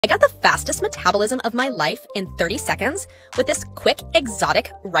I got the fastest metabolism of my life in 30 seconds with this quick,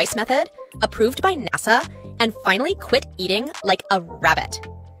 exotic rice method approved by NASA and finally quit eating like a rabbit.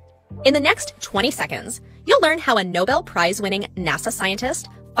 In the next 20 seconds, you'll learn how a Nobel Prize-winning NASA scientist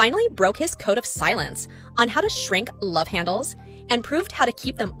finally broke his code of silence on how to shrink love handles and proved how to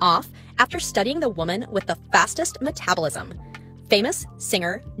keep them off after studying the woman with the fastest metabolism, famous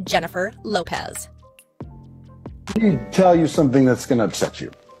singer Jennifer Lopez. Let me tell you something that's going to upset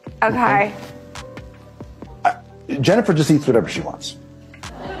you. Okay. Jennifer just eats whatever she wants.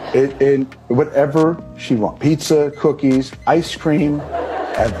 Whatever she wants. Pizza, cookies, ice cream,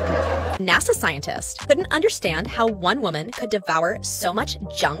 everything. NASA scientists couldn't understand how one woman could devour so much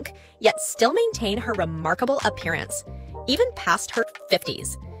junk, yet still maintain her remarkable appearance, even past her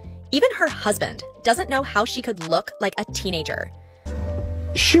 50s. Even her husband doesn't know how she could look like a teenager.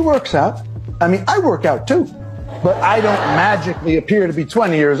 She works out. I mean, I work out too. But I don't magically appear to be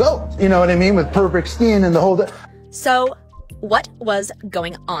 20 years old. You know what I mean? With perfect skin and the whole... So, what was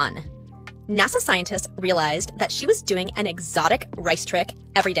going on? NASA scientists realized that she was doing an exotic rice trick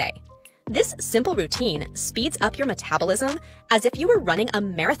every day. This simple routine speeds up your metabolism as if you were running a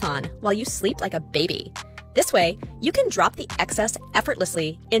marathon while you sleep like a baby. This way, you can drop the excess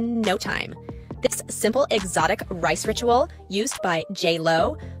effortlessly in no time. This simple exotic rice ritual used by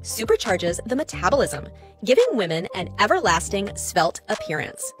J.Lo supercharges the metabolism, giving women an everlasting svelte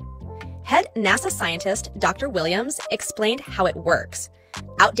appearance. Head NASA scientist Dr. Williams explained how it works.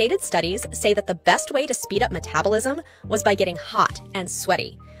 Outdated studies say that the best way to speed up metabolism was by getting hot and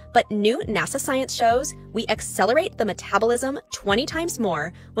sweaty. But new NASA science shows we accelerate the metabolism 20 times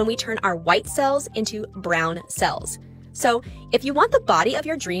more when we turn our white cells into brown cells. So, if you want the body of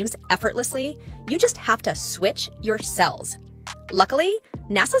your dreams effortlessly, you just have to switch your cells. Luckily,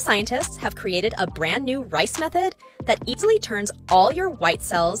 NASA scientists have created a brand new rice method that easily turns all your white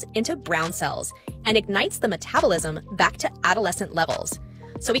cells into brown cells and ignites the metabolism back to adolescent levels.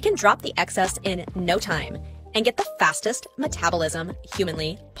 So we can drop the excess in no time and get the fastest metabolism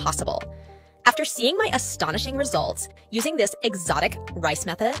humanly possible. After seeing my astonishing results using this exotic rice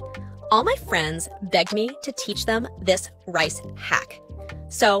method, all my friends begged me to teach them this rice hack.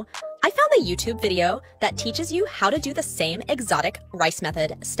 So I found a YouTube video that teaches you how to do the same exotic rice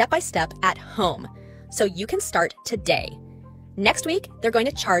method step by step at home, so you can start today. Next week, they're going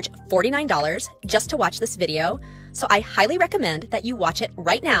to charge $49 just to watch this video, so I highly recommend that you watch it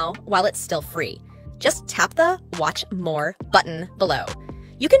right now while it's still free. Just tap the Watch More button below.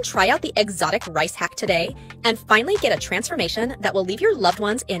 You can try out the exotic rice hack today and finally get a transformation that will leave your loved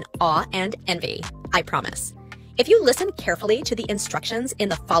ones in awe and envy, I promise. If you listen carefully to the instructions in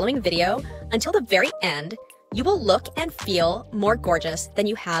the following video until the very end, you will look and feel more gorgeous than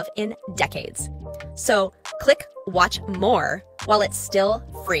you have in decades. So click Watch More while it's still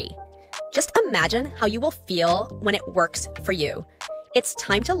free. Just imagine how you will feel when it works for you. It's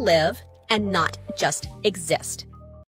time to live and not just exist.